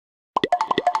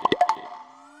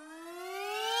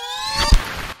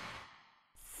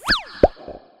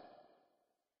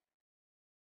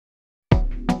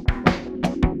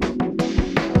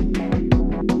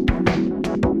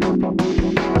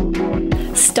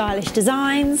stylish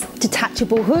designs,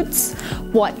 detachable hoods,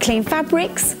 white clean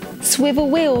fabrics, swivel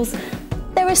wheels.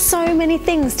 There are so many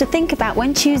things to think about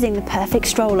when choosing the perfect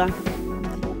stroller.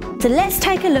 So let's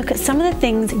take a look at some of the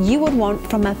things you would want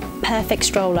from a perfect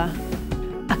stroller.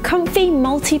 A comfy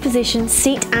multi-position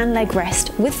seat and leg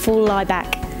rest with full lie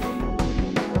back.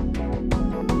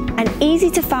 An easy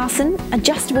to fasten,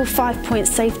 adjustable 5-point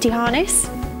safety harness.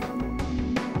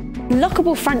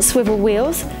 Lockable front swivel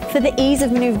wheels for the ease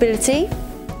of manoeuvrability.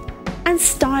 And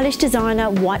stylish designer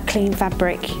white clean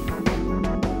fabric.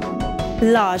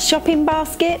 Large shopping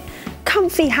basket,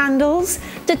 comfy handles,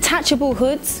 detachable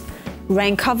hoods,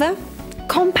 rain cover,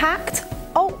 compact,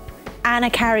 and a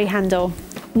carry handle.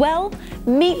 Well,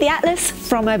 meet the Atlas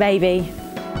from OBaby.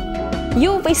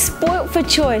 You'll be spoilt for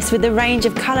choice with the range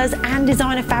of colours and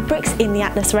designer fabrics in the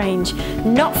Atlas range,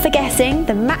 not forgetting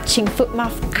the matching foot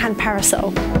muff and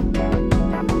parasol.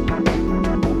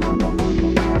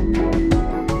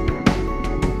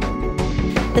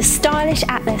 The stylish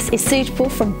Atlas is suitable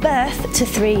from birth to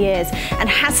 3 years and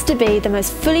has to be the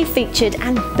most fully featured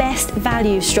and best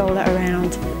value stroller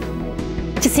around.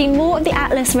 To see more of the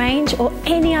Atlas range or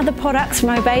any other products from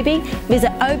OBaby,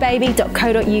 visit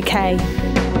obaby.co.uk.